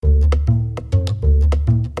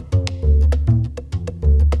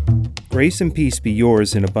Grace and peace be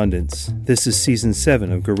yours in abundance. This is Season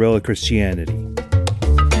 7 of Guerrilla Christianity.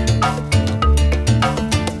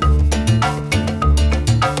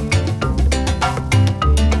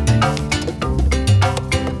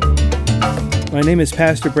 My name is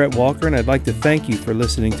Pastor Brett Walker, and I'd like to thank you for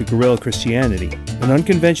listening to Guerrilla Christianity, an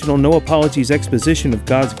unconventional, no-apologies exposition of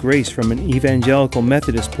God's grace from an evangelical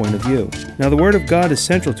Methodist point of view. Now, the Word of God is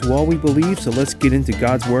central to all we believe, so let's get into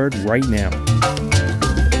God's Word right now.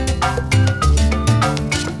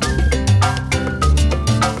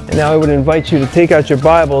 And now I would invite you to take out your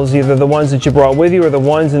Bibles, either the ones that you brought with you or the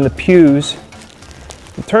ones in the pews,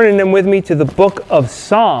 and turning them with me to the book of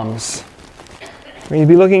Psalms. We're going to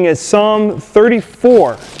be looking at Psalm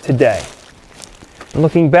 34 today. And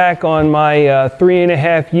looking back on my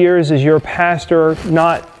 3.5 years as your pastor,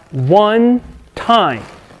 not one time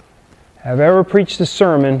have I ever preached a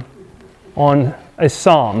sermon on a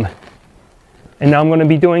psalm. And now I'm going to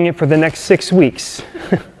be doing it for the next 6 weeks.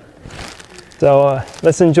 So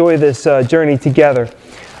let's enjoy this journey together.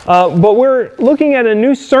 But we're looking at a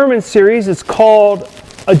new sermon series. It's called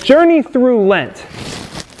A Journey Through Lent,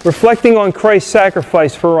 reflecting on Christ's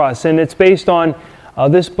sacrifice for us. And it's based on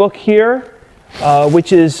this book here,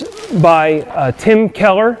 which is by Tim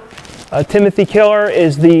Keller. Timothy Keller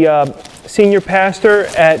is the senior pastor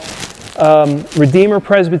at Redeemer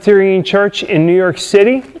Presbyterian Church in New York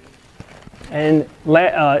City. And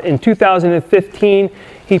in 2015,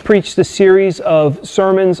 he preached a series of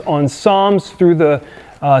sermons on Psalms through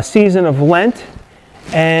the season of Lent.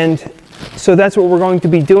 And so that's what we're going to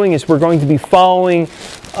be doing, is we're going to be following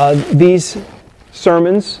these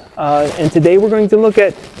sermons. And today we're going to look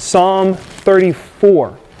at Psalm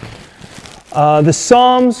 34. The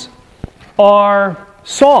Psalms are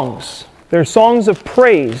songs. They're songs of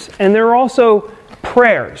praise. And they're also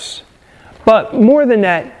prayers. But more than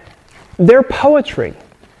that, they're poetry.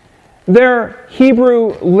 They're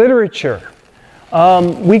Hebrew literature.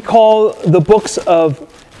 We call the books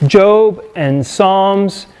of Job and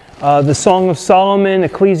Psalms, the Song of Solomon,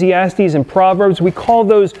 Ecclesiastes, and Proverbs, we call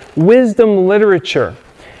those wisdom literature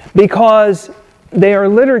because they are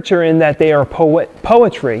literature in that they are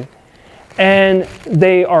poetry, and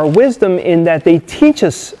they are wisdom in that they teach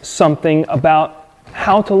us something about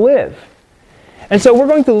how to live. And so we're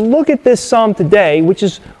going to look at this psalm today, which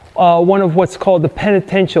is one of what's called the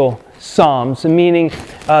penitential psalms, meaning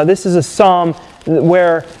this is a psalm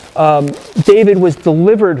where David was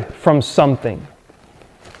delivered from something.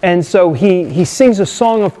 And so he sings a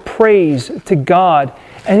song of praise to God,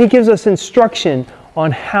 and he gives us instruction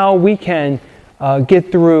on how we can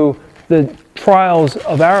get through the trials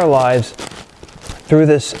of our lives through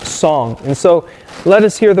this song. And so let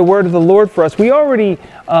us hear the word of the Lord for us. We already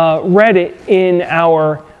read it in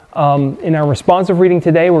our responsive reading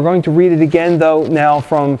today. We're going to read it again, though, now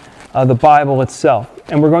from the Bible itself.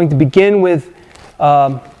 And we're going to begin with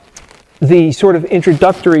the sort of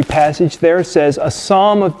introductory passage there. Says, a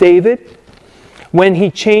psalm of David when he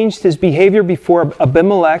changed his behavior before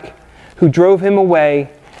Abimelech, who drove him away,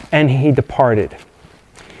 and he departed.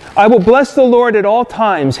 I will bless the Lord at all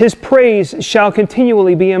times. His praise shall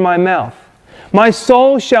continually be in my mouth. My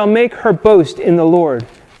soul shall make her boast in the Lord.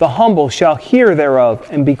 The humble shall hear thereof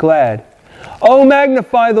and be glad. O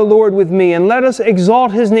magnify the Lord with me, and let us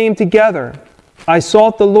exalt his name together. I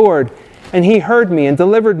sought the Lord, and he heard me and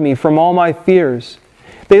delivered me from all my fears.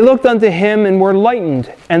 They looked unto him and were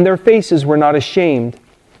lightened, and their faces were not ashamed.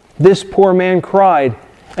 This poor man cried,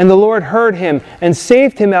 and the Lord heard him and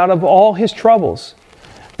saved him out of all his troubles.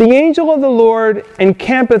 The angel of the Lord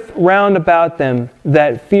encampeth round about them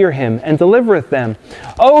that fear him, and delivereth them.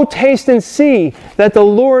 O taste and see that the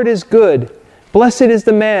Lord is good. Blessed is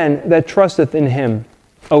the man that trusteth in him.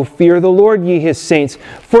 O fear the Lord, ye his saints,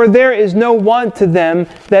 for there is no want to them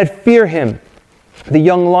that fear him. The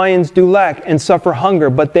young lions do lack and suffer hunger,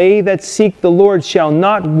 but they that seek the Lord shall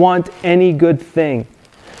not want any good thing.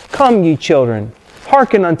 Come, ye children,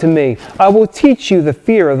 hearken unto me. I will teach you the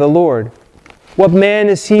fear of the Lord. What man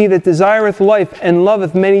is he that desireth life and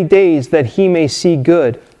loveth many days, that he may see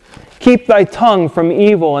good? Keep thy tongue from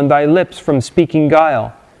evil and thy lips from speaking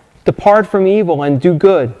guile. Depart from evil and do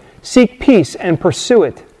good. Seek peace and pursue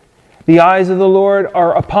it. The eyes of the Lord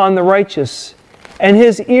are upon the righteous, and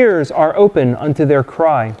his ears are open unto their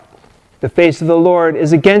cry. The face of the Lord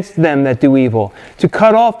is against them that do evil, to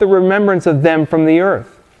cut off the remembrance of them from the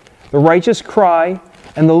earth. The righteous cry,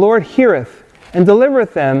 and the Lord heareth, and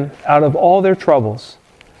delivereth them out of all their troubles.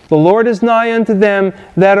 The Lord is nigh unto them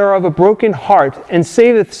that are of a broken heart, and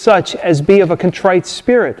saveth such as be of a contrite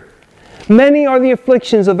spirit. Many are the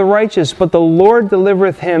afflictions of the righteous, but the Lord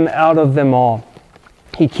delivereth him out of them all.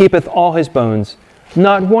 He keepeth all his bones.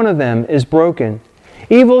 not one of them is broken.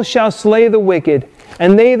 Evil shall slay the wicked,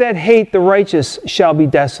 and they that hate the righteous shall be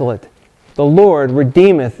desolate. The Lord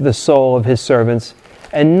redeemeth the soul of his servants,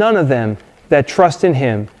 and none of them that trust in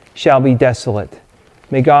him shall be desolate.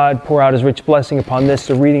 May God pour out his rich blessing upon this,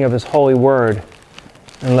 the reading of his holy word.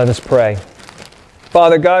 And let us pray.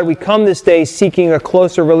 Father God, we come this day seeking a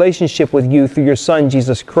closer relationship with you through your Son,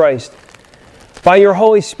 Jesus Christ. By your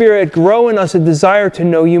Holy Spirit, grow in us a desire to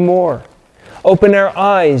know you more. Open our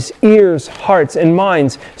eyes, ears, hearts, and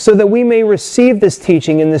minds so that we may receive this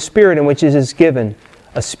teaching in the spirit in which it is given,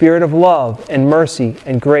 a spirit of love and mercy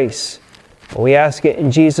and grace. We ask it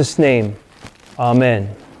in Jesus' name.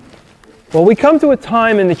 Amen. Well, we come to a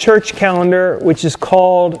time in the church calendar which is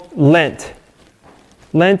called Lent.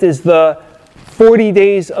 Lent is the 40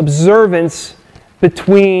 days observance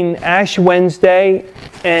between Ash Wednesday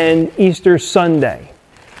and Easter Sunday,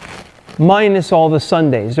 minus all the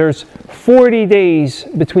Sundays. There's 40 days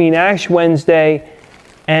between Ash Wednesday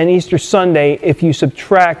and Easter Sunday if you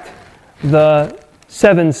subtract the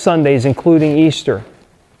 7 Sundays, including Easter.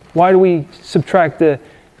 Why do we subtract the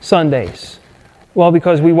Sundays? Well,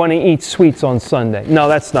 because we want to eat sweets on Sunday. No,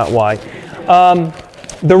 that's not why.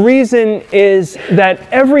 The reason is that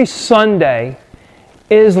every Sunday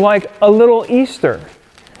is like a little Easter.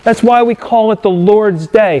 That's why we call it the Lord's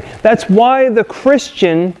Day. That's why the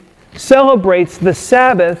Christian celebrates the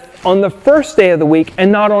Sabbath on the first day of the week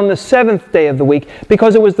and not on the 7th day of the week,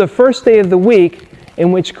 because it was the first day of the week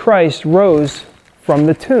in which Christ rose from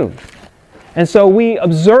the tomb. And so we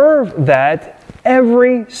observe that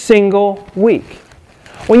every single week.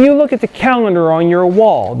 When you look at the calendar on your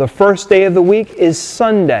wall, the first day of the week is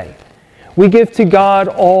Sunday. We give to God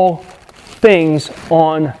all things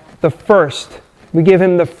on the first. We give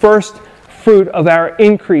him the first fruit of our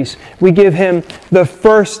increase. We give him the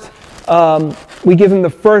first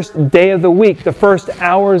day of the week, the first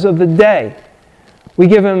hours of the day. We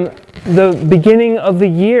give him the beginning of the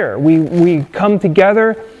year. We come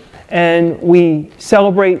together and we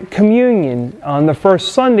celebrate communion on the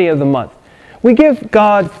first Sunday of the month. We give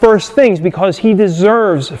God first things because he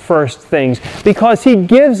deserves first things, because he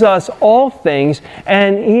gives us all things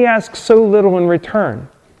and he asks so little in return.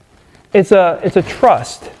 It's a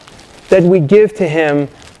trust that we give to him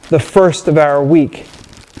the first of our week.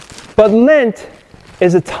 But Lent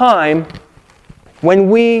is a time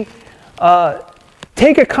when we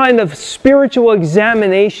take a kind of spiritual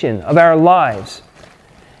examination of our lives.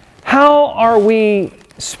 How are we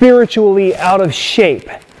spiritually out of shape?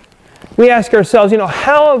 We ask ourselves,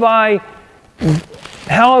 how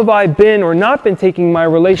have I been or not been taking my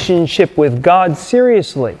relationship with God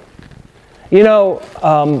seriously?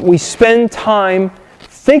 We spend time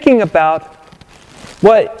thinking about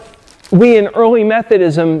what we in early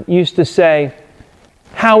Methodism used to say,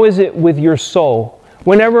 how is it with your soul?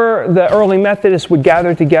 Whenever the early Methodists would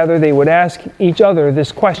gather together, they would ask each other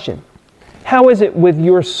this question: how is it with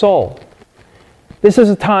your soul? This is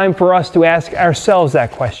a time for us to ask ourselves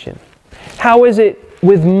that question. How is it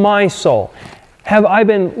with my soul? Have I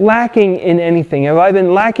been lacking in anything? Have I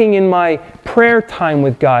been lacking in my prayer time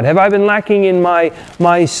with God? Have I been lacking in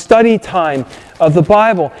my study time of the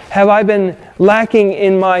Bible? Have I been lacking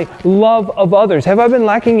in my love of others? Have I been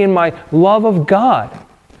lacking in my love of God?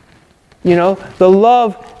 The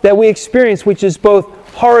love that we experience, which is both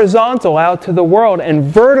horizontal out to the world and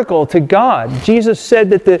vertical to God. Jesus said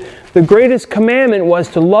that the greatest commandment was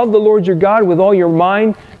to love the Lord your God with all your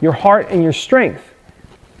mind, your heart, and your strength.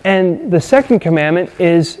 And the second commandment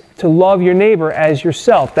is to love your neighbor as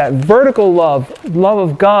yourself. That vertical love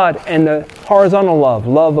of God, and the horizontal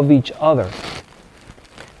love of each other,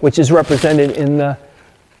 which is represented in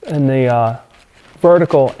the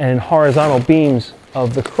vertical and horizontal beams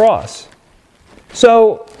of the cross.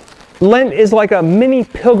 So Lent is like a mini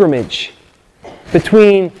pilgrimage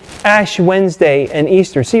between Ash Wednesday and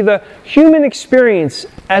Easter. See, the human experience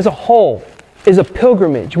as a whole is a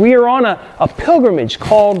pilgrimage. We are on a pilgrimage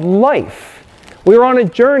called life. We are on a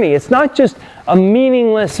journey. It's not just a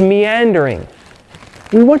meaningless meandering.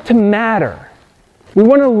 We want to matter. We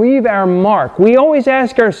want to leave our mark. We always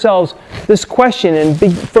ask ourselves this question, and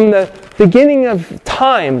from the beginning of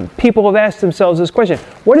time, people have asked themselves this question: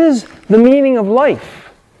 what is the meaning of life?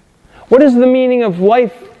 What is the meaning of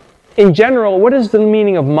life in general? What is the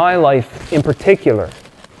meaning of my life in particular?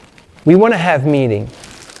 We want to have meaning.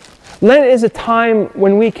 Lent is a time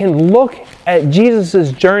when we can look at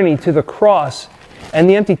Jesus' journey to the cross and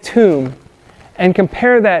the empty tomb and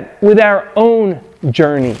compare that with our own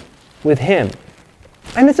journey with him.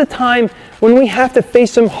 And it's a time when we have to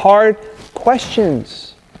face some hard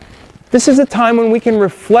questions. This is a time when we can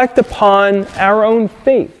reflect upon our own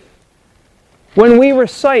faith. When we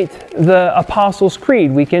recite the Apostles'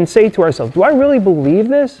 Creed, we can say to ourselves, do I really believe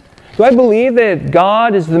this? Do I believe that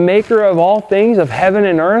God is the maker of all things, of heaven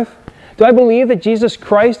and earth? Do I believe that Jesus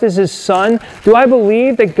Christ is His Son? Do I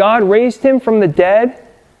believe that God raised Him from the dead?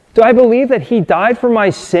 Do I believe that He died for my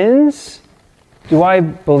sins? Do I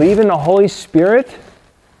believe in the Holy Spirit?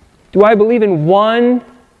 Do I believe in one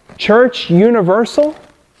church universal?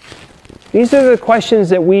 These are the questions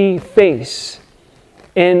that we face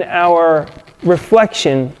in our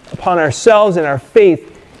reflection upon ourselves and our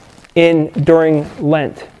faith during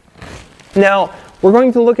Lent. Now, we're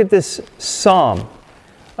going to look at this psalm,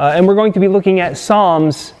 and we're going to be looking at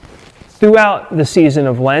psalms throughout the season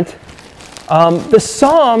of Lent. The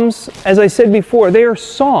psalms, as I said before, they are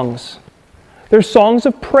songs. They're songs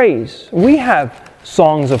of praise. We have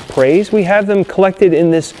songs of praise. We have them collected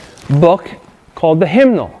in this book called the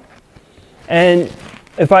hymnal. And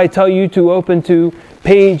if I tell you to open to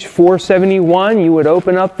page 471, you would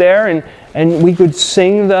open up there and we could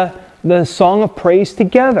sing the song of praise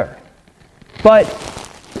together. But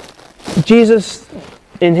Jesus,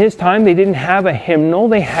 in His time, they didn't have a hymnal.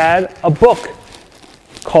 They had a book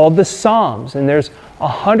called the Psalms. And there's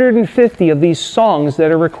 150 of these songs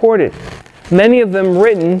that are recorded. Many of them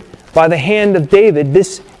written by the hand of David.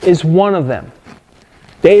 This is one of them.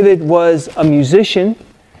 David was a musician.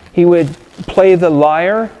 He would play the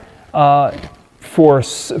lyre for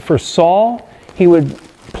Saul. He would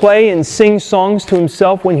play and sing songs to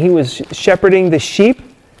himself when he was shepherding the sheep.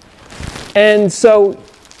 And so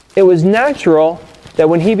it was natural that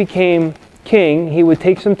when he became king, he would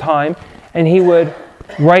take some time and he would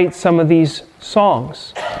write some of these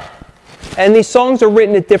songs. And these songs are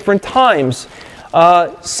written at different times.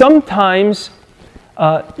 Sometimes,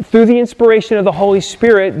 through the inspiration of the Holy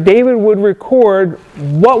Spirit, David would record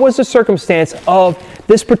what was the circumstance of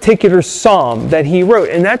this particular psalm that he wrote.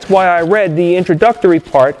 And that's why I read the introductory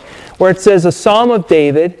part where it says a psalm of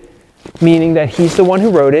David, meaning that he's the one who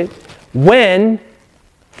wrote it, when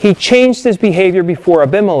he changed his behavior before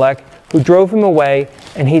Abimelech, who drove him away,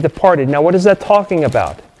 and he departed. Now, what is that talking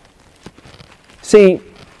about? See,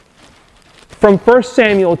 from 1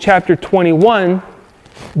 Samuel chapter 21,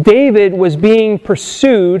 David was being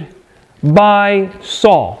pursued by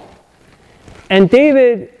Saul. And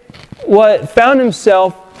David found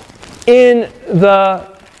himself in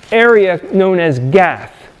the area known as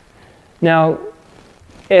Gath. Now,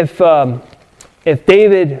 if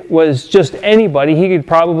David was just anybody, he could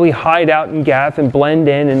probably hide out in Gath and blend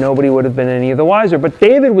in and nobody would have been any of the wiser. But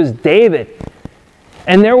David was David.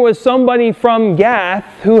 And there was somebody from Gath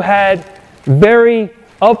who had very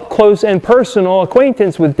up close and personal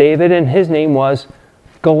acquaintance with David, and his name was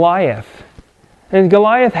Goliath. And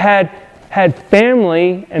Goliath had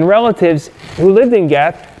family and relatives who lived in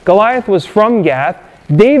Gath. Goliath was from Gath.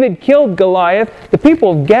 David killed Goliath. The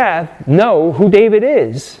people of Gath know who David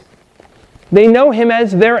is. They know him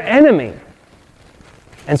as their enemy.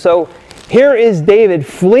 And so here is David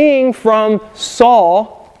fleeing from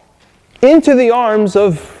Saul into the arms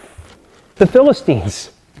of the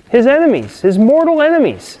Philistines, his enemies, his mortal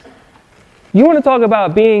enemies. You want to talk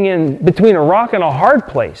about being in between a rock and a hard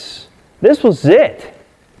place. This was it.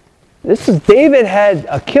 David had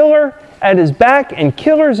a killer at his back and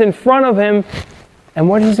killers in front of him. And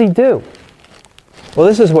what does he do? Well,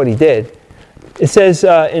 this is what he did. It says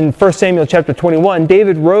in 1 Samuel chapter 21,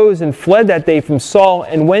 David rose and fled that day from Saul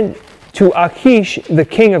and went to Achish, the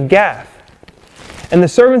king of Gath. And the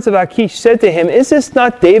servants of Achish said to him, "Is this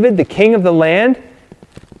not David, the king of the land?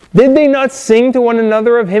 Did they not sing to one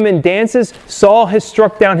another of him in dances? Saul has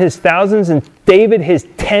struck down his thousands and David his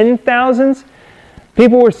 10,000s."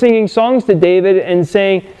 People were singing songs to David and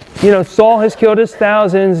saying, Saul has killed his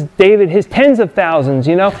thousands, David his tens of thousands,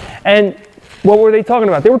 And what were they talking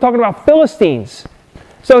about? They were talking about Philistines.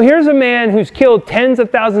 So here's a man who's killed tens of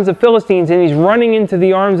thousands of Philistines and he's running into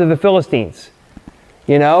the arms of the Philistines.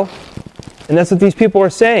 And that's what these people are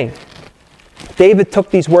saying. David took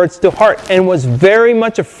these words to heart and was very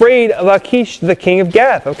much afraid of Achish, the king of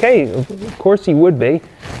Gath. Okay, of course he would be,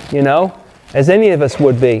 as any of us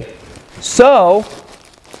would be. So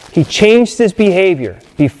he changed his behavior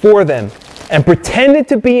before them and pretended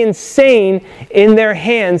to be insane in their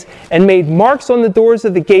hands and made marks on the doors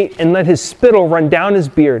of the gate and let his spittle run down his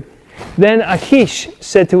beard. Then Achish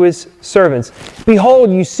said to his servants,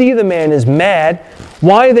 "Behold, you see the man is mad.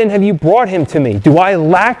 Why then have you brought him to me? Do I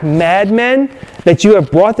lack madmen that you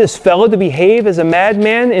have brought this fellow to behave as a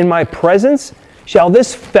madman in my presence? Shall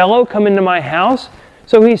this fellow come into my house?"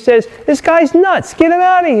 So he says, "This guy's nuts. Get him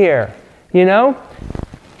out of here."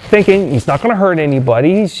 Thinking he's not going to hurt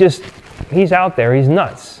anybody. He's out there. He's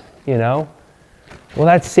nuts. Well,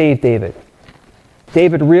 that saved David.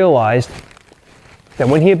 David realized that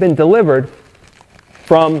when he had been delivered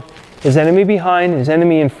from his enemy behind, his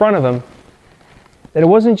enemy in front of him, that it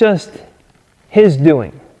wasn't just his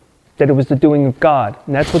doing, that it was the doing of God.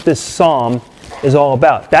 And that's what this psalm is all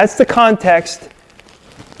about. That's the context,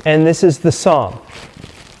 and this is the psalm.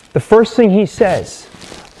 The first thing he says,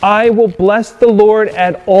 I will bless the Lord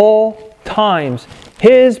at all times.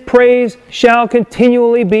 His praise shall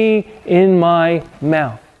continually be in my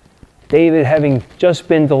mouth. David, having just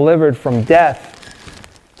been delivered from death,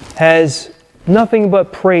 has nothing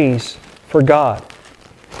but praise for God.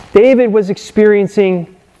 David was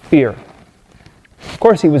experiencing fear. Of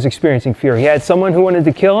course he was experiencing fear. He had someone who wanted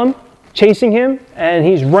to kill him, chasing him, and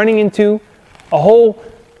he's running into a whole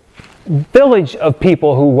village of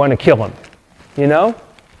people who want to kill him. You know?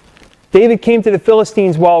 David came to the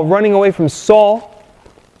Philistines while running away from Saul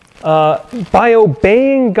by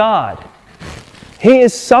obeying God. He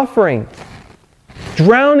is suffering,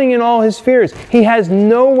 drowning in all his fears. He has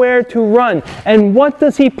nowhere to run. And what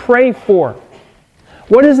does he pray for?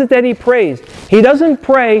 What is it that he prays? He doesn't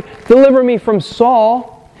pray, deliver me from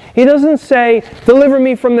Saul. He doesn't say, deliver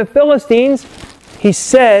me from the Philistines. He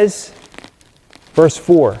says, verse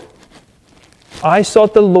 4, I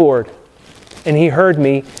sought the Lord, and he heard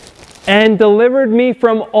me, and delivered me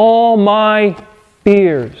from all my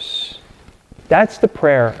fears. That's the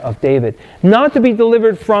prayer of David. Not to be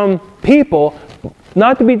delivered from people,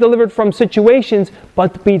 not to be delivered from situations,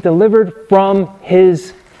 but to be delivered from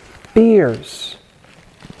his fears.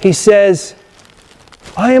 He says,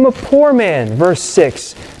 I am a poor man, verse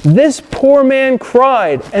 6. This poor man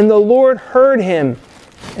cried, and the Lord heard him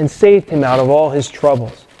and saved him out of all his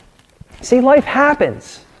troubles. See, life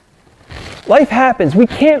happens. Life happens. We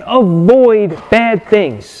can't avoid bad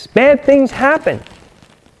things. Bad things happen.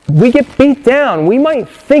 We get beat down. We might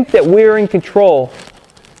think that we're in control,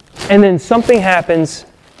 and then something happens,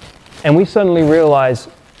 and we suddenly realize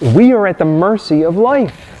we are at the mercy of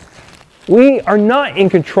life. We are not in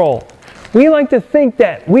control. We like to think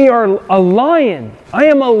that we are a lion. I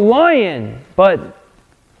am a lion, but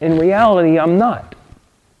in reality, I'm not.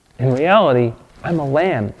 In reality, I'm a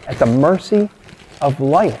lamb at the mercy of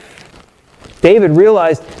life. David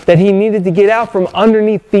realized that he needed to get out from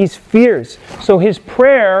underneath these fears. So his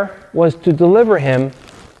prayer was to deliver him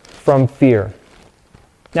from fear.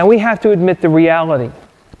 Now we have to admit the reality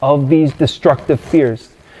of these destructive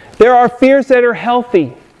fears. There are fears that are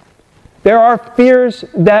healthy. There are fears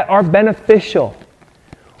that are beneficial.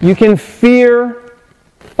 You can fear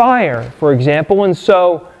fire, for example, and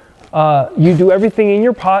so you do everything in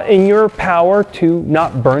your power to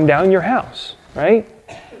not burn down your house, right?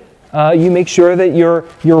 You make sure that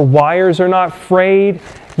your wires are not frayed.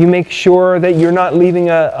 You make sure that you're not leaving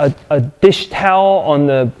a dish towel on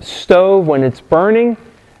the stove when it's burning.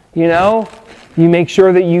 You know, you make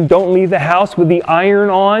sure that you don't leave the house with the iron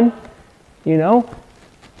on. You know,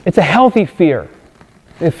 it's a healthy fear,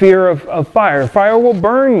 the fear of fire. Fire will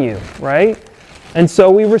burn you, right? And so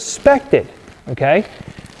we respect it, okay?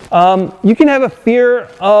 You can have a fear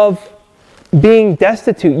of being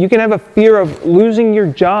destitute. You can have a fear of losing your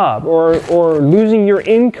job or losing your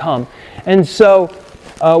income. And so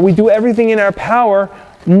we do everything in our power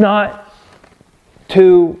not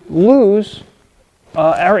to lose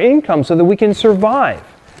our income so that we can survive,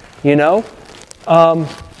 you know?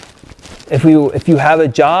 If you have a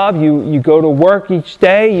job, you go to work each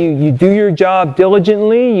day, you do your job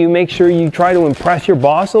diligently, you make sure you try to impress your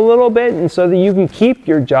boss a little bit, and so that you can keep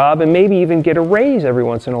your job and maybe even get a raise every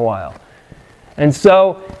once in a while. And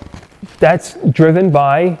so that's driven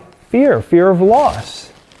by fear of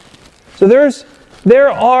loss. So there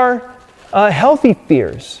are healthy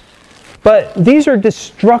fears, but these are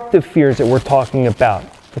destructive fears that we're talking about,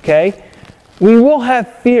 okay? We will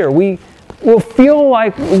have fear. We will feel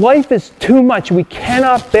like life is too much. We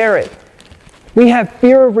cannot bear it. We have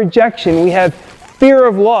fear of rejection. We have fear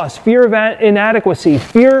of loss, fear of inadequacy,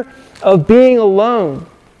 fear of being alone.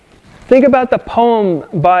 Think about the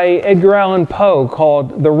poem by Edgar Allan Poe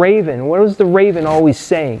called The Raven. What was the raven always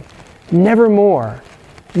saying? Nevermore,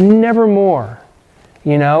 nevermore.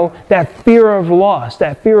 You know, that fear of loss,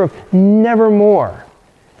 that fear of nevermore.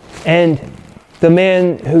 And the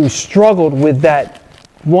man who struggled with that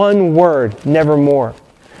one word, nevermore.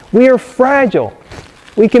 We are fragile.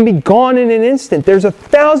 We can be gone in an instant. There's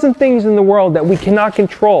 1,000 things in the world that we cannot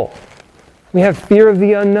control. We have fear of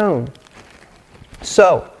the unknown.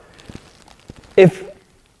 So,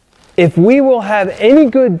 if we will have any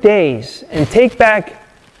good days and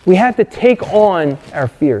we have to take on our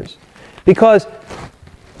fears. Because,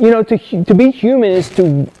 you know, to be human is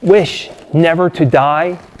to wish never to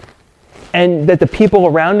die. and that the people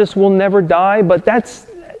around us will never die, but that's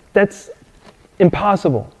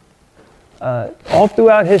impossible. All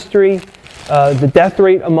throughout history, the death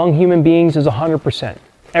rate among human beings is 100%.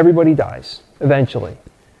 Everybody dies eventually.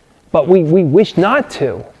 But we wish not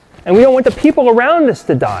to. And we don't want the people around us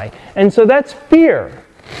to die. And so that's fear.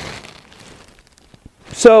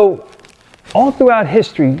 So all throughout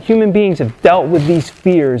history, human beings have dealt with these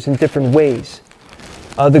fears in different ways.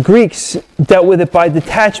 The Greeks dealt with it by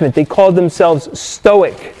detachment. They called themselves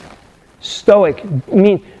stoic. Stoic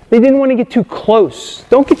mean they didn't want to get too close.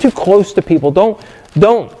 Don't get too close to people. Don't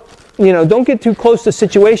get too close to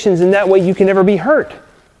situations, and that way you can never be hurt.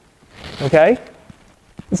 Okay?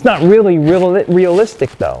 It's not really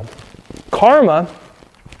realistic, though. Karma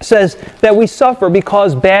says that we suffer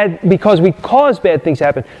because we cause bad things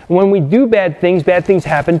happen. When we do bad things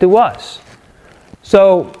happen to us.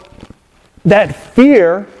 So that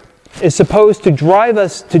fear is supposed to drive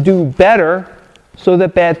us to do better so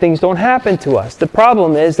that bad things don't happen to us. The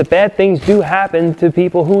problem is that bad things do happen to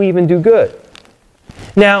people who even do good.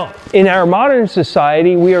 Now, in our modern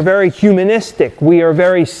society, we are very humanistic. We are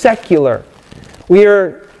very secular. We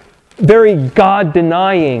are very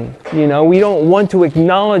God-denying. We don't want to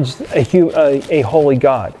acknowledge a holy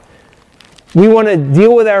God. We want to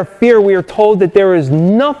deal with our fear. We are told that there is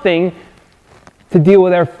nothing to deal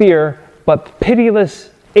with our fear but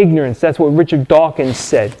pitiless ignorance. That's what Richard Dawkins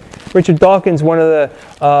said. Richard Dawkins, one of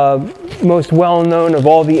the most well-known of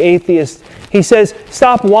all the atheists, he says,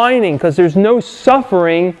 stop whining because there's no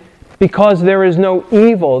suffering because there is no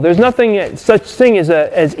evil. There's nothing such thing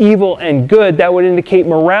as evil and good. That would indicate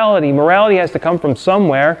morality. Morality has to come from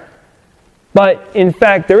somewhere. But in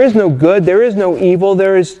fact, there is no good, there is no evil,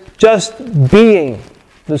 there is just being.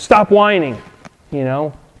 So stop whining,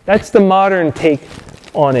 That's the modern take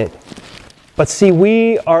on it. But see,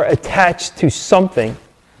 we are attached to something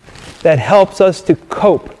that helps us to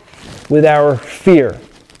cope with our fear.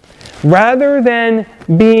 Rather than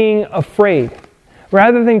being afraid,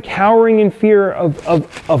 rather than cowering in fear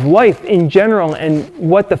of life in general and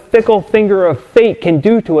what the fickle finger of fate can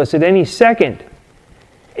do to us at any second,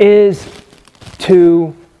 is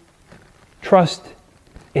to trust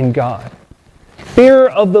in God. Fear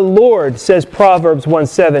of the Lord, says Proverbs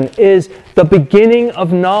 1:7, is the beginning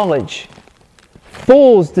of knowledge.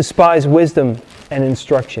 Fools despise wisdom and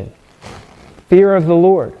instruction. Fear of the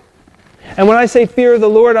Lord. And when I say fear of the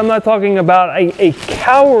Lord, I'm not talking about a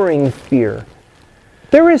cowering fear.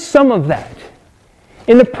 There is some of that.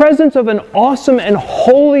 In the presence of an awesome and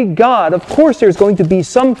holy God, of course there's going to be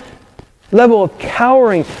some level of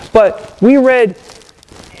cowering. But we read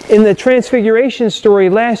in the Transfiguration story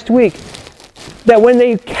last week that when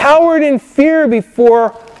they cowered in fear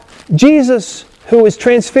before Jesus, who was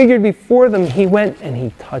transfigured before them, he went and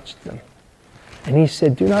he touched them. And he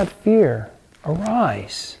said, do not fear,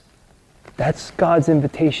 arise. That's God's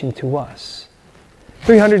invitation to us.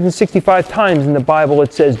 365 times in the Bible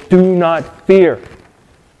it says, do not fear.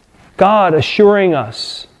 God assuring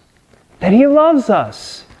us that He loves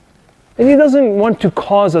us. And He doesn't want to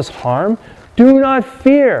cause us harm. Do not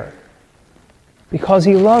fear, because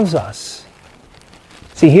He loves us.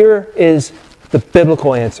 See, here is the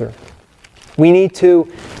biblical answer. We need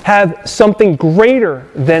to have something greater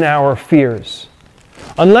than our fears.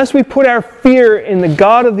 Unless we put our fear in the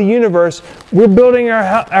God of the universe, we're building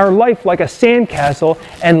our life like a sandcastle,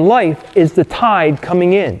 and life is the tide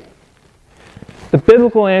coming in. The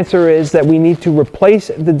biblical answer is that we need to replace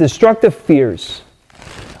the destructive fears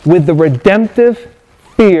with the redemptive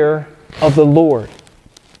fear of the Lord.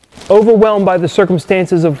 Overwhelmed by the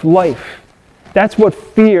circumstances of life. That's what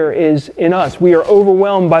fear is in us. We are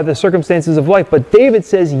overwhelmed by the circumstances of life. But David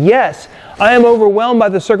says, yes, I am overwhelmed by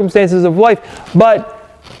the circumstances of life, but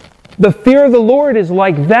the fear of the Lord is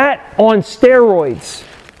like that on steroids.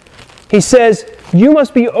 He says, you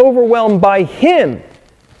must be overwhelmed by Him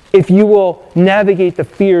if you will navigate the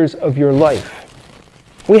fears of your life.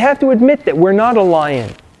 We have to admit that we're not a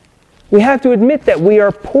lion. We have to admit that we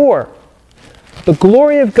are poor. The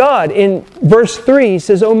glory of God, in verse 3,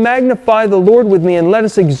 says, "O magnify the Lord with me, and let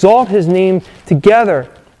us exalt His name together."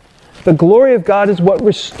 The glory of God is what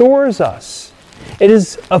restores us. It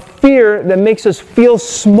is a fear that makes us feel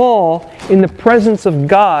small in the presence of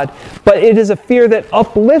God, but it is a fear that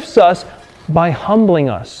uplifts us by humbling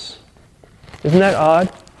us. Isn't that odd?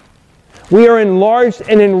 We are enlarged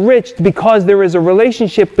and enriched because there is a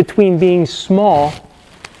relationship between being small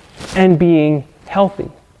and being healthy.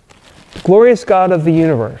 Glorious God of the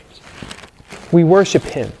universe. We worship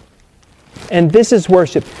Him. And this is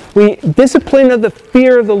worship. Discipline of the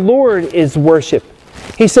fear of the Lord is worship.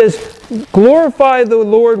 He says, glorify the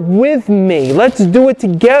Lord with me. Let's do it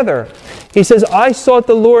together. He says, I sought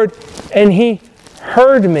the Lord, and He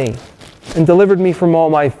heard me and delivered me from all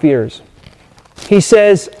my fears. He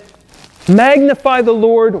says, magnify the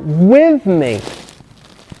Lord with me,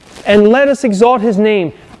 and let us exalt His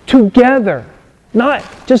name together.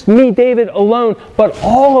 Not just me, David, alone, but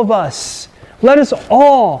all of us. Let us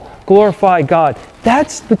all glorify God.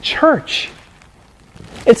 That's the church.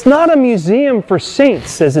 It's not a museum for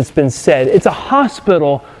saints, as it's been said. It's a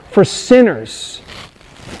hospital for sinners.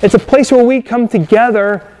 It's a place where we come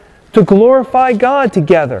together to glorify God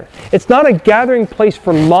together. It's not a gathering place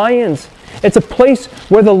for lions. It's a place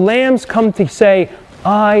where the lambs come to say,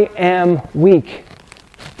 I am weak.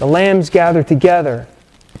 The lambs gather together.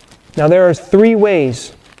 Now there are 3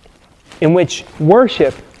 ways in which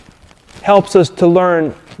worship helps us to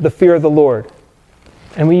learn the fear of the Lord.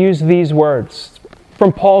 And we use these words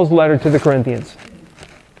from Paul's letter to the Corinthians.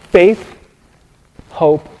 Faith,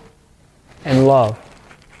 hope, and love.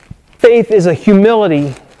 Faith is a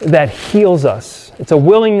humility that heals us. It's a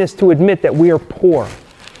willingness to admit that we are poor.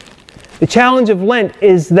 The challenge of Lent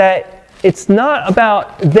is that it's not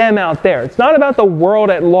about them out there. It's not about the world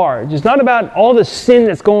at large. It's not about all the sin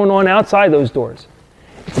that's going on outside those doors.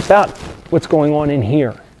 It's about what's going on in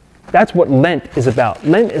here. That's what Lent is about.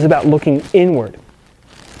 Lent is about looking inward.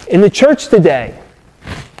 In the church today,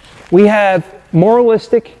 we have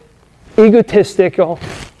moralistic, egotistical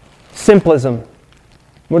simplism.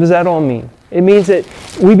 What does that all mean? It means that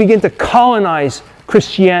we begin to colonize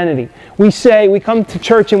Christianity. We come to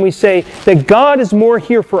church and we say that God is more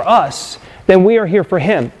here for us than we are here for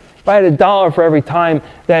Him. If I had $1 for every time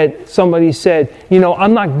that somebody said,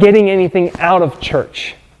 I'm not getting anything out of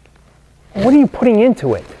church. What are you putting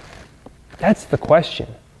into it? That's the question.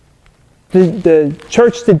 The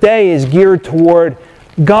church today is geared toward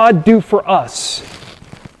God do for us.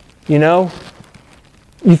 You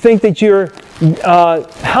think that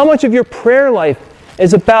how much of your prayer life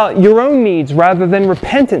is about your own needs rather than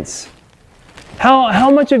repentance? How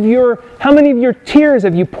many of your tears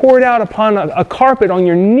have you poured out upon a carpet on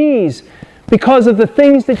your knees because of the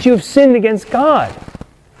things that you have sinned against God?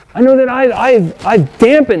 I know that I've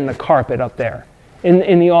dampened the carpet up there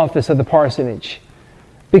in the office of the parsonage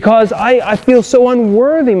because I feel so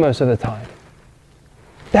unworthy most of the time.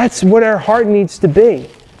 That's what our heart needs to be.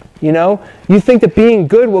 You think that being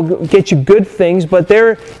good will get you good things, but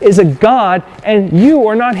there is a God and you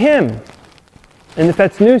are not Him. And if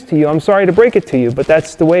that's news to you, I'm sorry to break it to you, but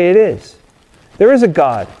that's the way it is. There is a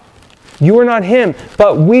God. You are not Him,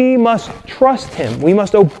 but we must trust Him. We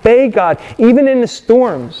must obey God, even in the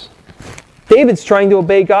storms. David's trying to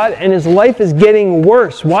obey God and his life is getting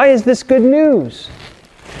worse. Why is this good news?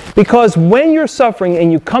 Because when you're suffering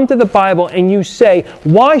and you come to the Bible and you say,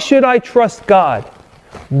 why should I trust God?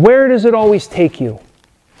 Where does it always take you?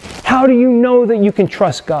 How do you know that you can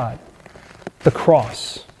trust God? The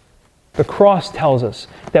cross. The cross tells us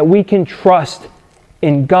that we can trust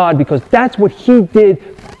in God because that's what He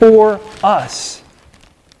did for us.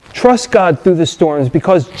 Trust God through the storms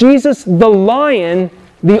because Jesus, the lion,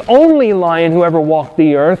 the only lion who ever walked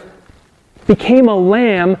the earth, became a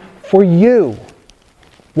lamb for you.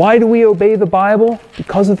 Why do we obey the Bible?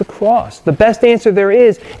 Because of the cross. The best answer there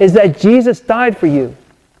is that Jesus died for you.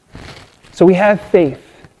 So we have faith.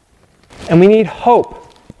 And we need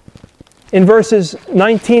hope. In verses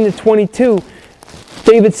 19 to 22,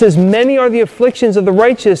 David says, many are the afflictions of the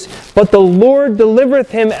righteous, but the Lord delivereth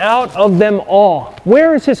him out of them all.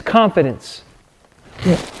 Where is his confidence?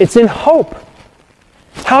 It's in hope.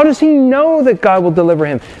 How does he know that God will deliver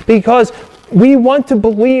him? Because we want to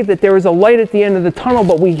believe that there is a light at the end of the tunnel,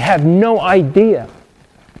 but we have no idea.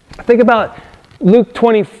 Think about Luke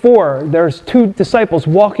 24. There's 2 disciples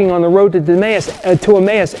walking on the road to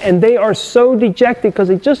Emmaus, and they are so dejected because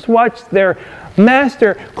they just watched their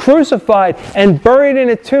master crucified and buried in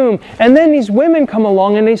a tomb. And then these women come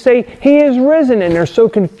along and they say, He is risen, and they're so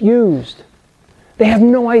confused. They have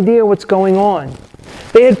no idea what's going on.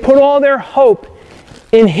 They had put all their hope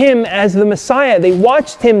in Him as the Messiah. They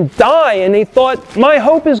watched Him die and they thought, my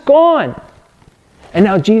hope is gone. And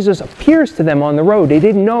now Jesus appears to them on the road. They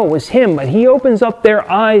didn't know it was Him, but He opens up their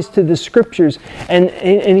eyes to the Scriptures and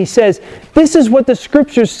He says, this is what the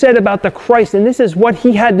Scriptures said about the Christ, and this is what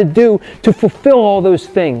He had to do to fulfill all those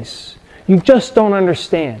things. You just don't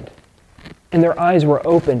understand. And their eyes were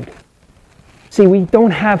opened. See, we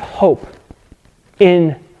don't have hope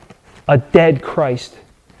in a dead Christ.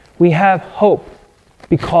 We have hope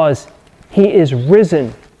because He is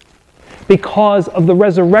risen. Because of the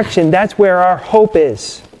resurrection, that's where our hope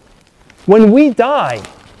is. When we die,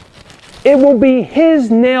 it will be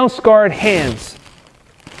His nail-scarred hands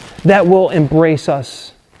that will embrace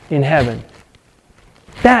us in heaven.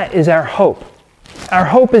 That is our hope. Our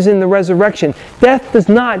hope is in the resurrection. Death does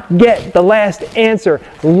not get the last answer.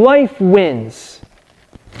 Life wins.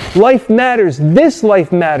 Life matters. This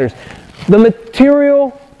life matters. The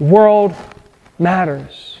material world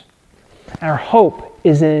matters. Our hope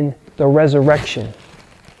is in the resurrection.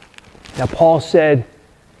 Now, Paul said,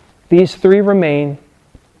 these three remain: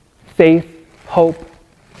 faith, hope,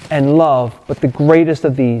 and love. But the greatest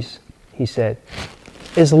of these, he said,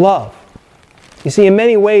 is love. You see, in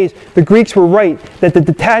many ways, the Greeks were right that the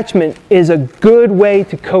detachment is a good way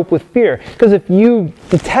to cope with fear. Because if you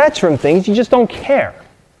detach from things, you just don't care.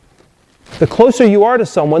 The closer you are to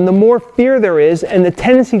someone, the more fear there is, and the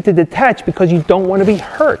tendency to detach because you don't want to be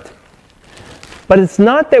hurt. But it's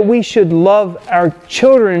not that we should love our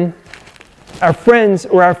children, our friends,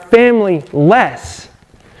 or our family less.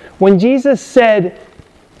 When Jesus said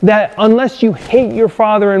that unless you hate your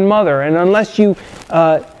father and mother, and unless you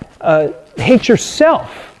hate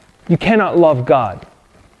yourself, you cannot love God.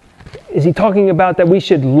 Is he talking about that we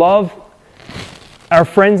should love our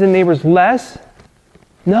friends and neighbors less?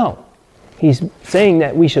 No. He's saying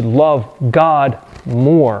that we should love God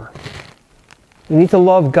more. We need to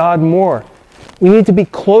love God more. We need to be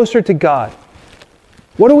closer to God.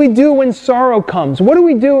 What do we do when sorrow comes? What do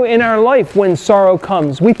we do in our life when sorrow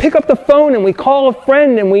comes? We pick up the phone and we call a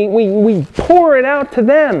friend and we pour it out to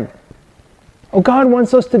them. Oh, God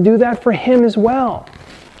wants us to do that for Him as well.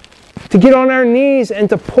 To get on our knees and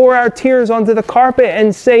to pour our tears onto the carpet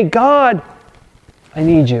and say, God, I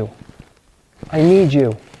need you. I need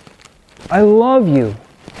you. I love you.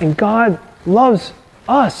 And God loves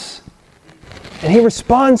us. And He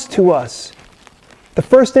responds to us. The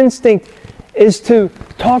first instinct is to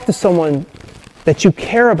talk to someone that you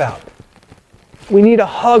care about. We need a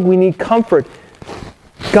hug. We need comfort.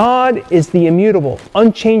 God is the immutable,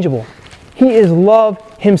 unchangeable. He is love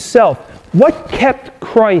Himself. What kept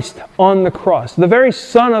Christ on the cross? The very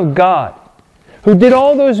Son of God, who did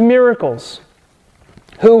all those miracles,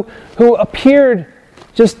 who appeared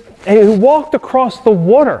who walked across the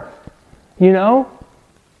water, who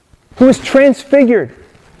was transfigured.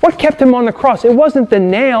 What kept Him on the cross? It wasn't the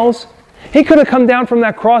nails. He could have come down from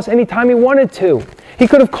that cross anytime He wanted to. He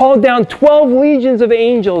could have called down 12 legions of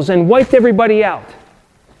angels and wiped everybody out.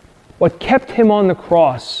 What kept Him on the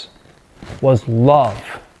cross was love.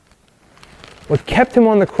 What kept Him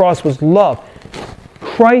on the cross was love.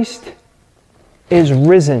 Christ is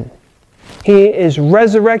risen. He is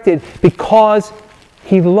resurrected because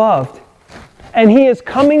He loved. And He is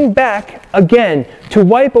coming back again to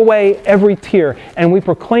wipe away every tear. And we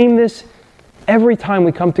proclaim this every time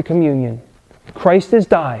we come to communion. Christ has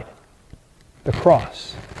died. The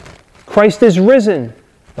cross. Christ is risen.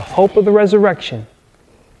 The hope of the resurrection.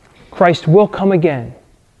 Christ will come again.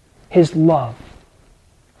 His love.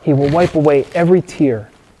 He will wipe away every tear.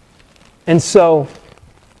 And so,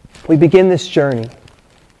 we begin this journey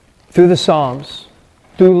through the Psalms,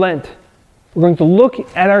 through Lent. We're going to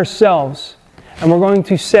look at ourselves and we're going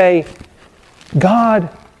to say, God,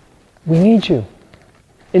 we need you.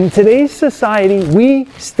 In today's society, we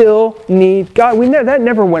still need God. That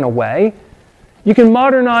never went away. You can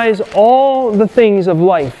modernize all the things of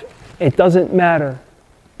life. It doesn't matter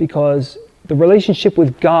because the relationship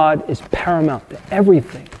with God is paramount to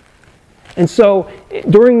everything. And so,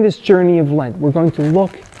 during this journey of Lent, we're going to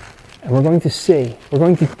look and we're going to see. We're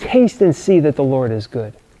going to taste and see that the Lord is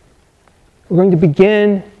good. We're going to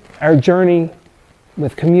begin our journey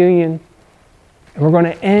with communion, and we're going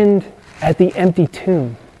to end at the empty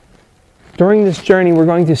tomb. During this journey, we're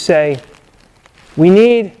going to say, we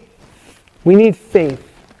need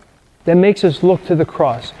faith that makes us look to the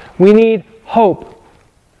cross. We need hope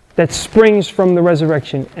that springs from the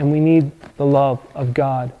resurrection, and we need the love of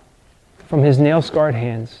God from His nail-scarred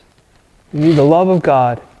hands. We need the love of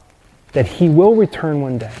God that He will return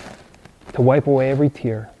one day to wipe away every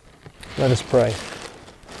tear. Let us pray.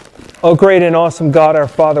 Oh, great and awesome God, our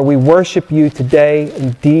Father, we worship You today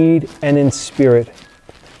in deed and in spirit.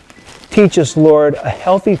 Teach us, Lord, a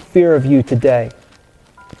healthy fear of You today.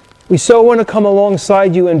 We so want to come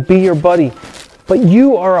alongside You and be Your buddy, but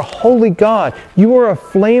You are a holy God. You are a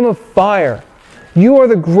flame of fire. You are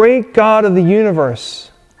the great God of the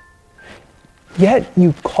universe. Yet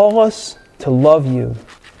You call us to love You,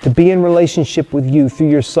 to be in relationship with You through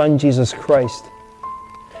Your Son, Jesus Christ.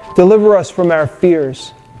 Deliver us from our fears.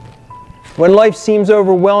 When life seems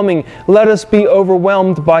overwhelming, let us be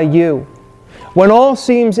overwhelmed by You. When all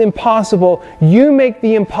seems impossible, You make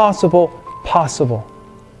the impossible possible.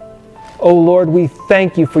 Oh Lord, we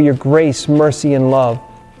thank You for Your grace, mercy, and love.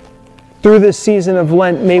 Through this season of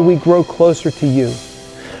Lent, may we grow closer to You.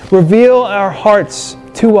 Reveal our hearts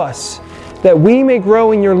to us. that we may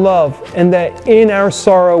grow in your love, and that in our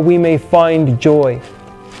sorrow we may find joy.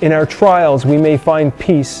 In our trials we may find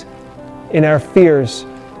peace. In our fears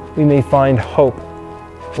we may find hope.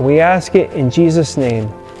 And we ask it in Jesus' name.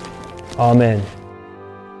 Amen.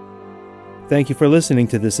 Thank you for listening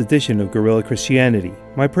to this edition of Guerrilla Christianity.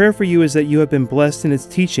 My prayer for you is that you have been blessed in its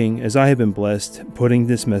teaching as I have been blessed putting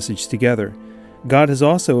this message together. God has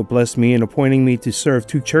also blessed me in appointing me to serve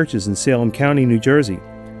 2 churches in Salem County, New Jersey,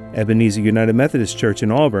 Ebenezer United Methodist Church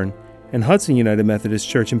in Auburn and Hudson United Methodist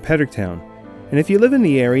Church in Pedricktown. And if you live in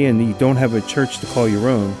the area and you don't have a church to call your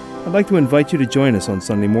own, I'd like to invite you to join us on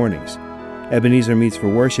Sunday mornings. Ebenezer meets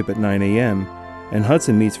for worship at 9 a.m. and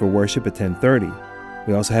Hudson meets for worship at 10:30.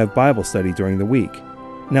 We also have Bible study during the week.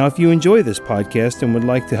 Now, if you enjoy this podcast and would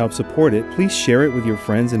like to help support it, please share it with your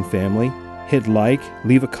friends and family, hit like,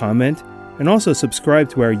 leave a comment, and also subscribe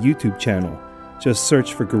to our YouTube channel. Just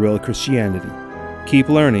search for Guerrilla Christianity. Keep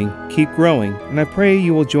learning, keep growing, and I pray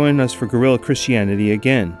you will join us for Guerrilla Christianity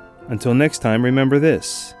again. Until next time, remember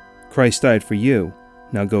this: Christ died for you.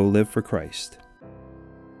 Now go live for Christ.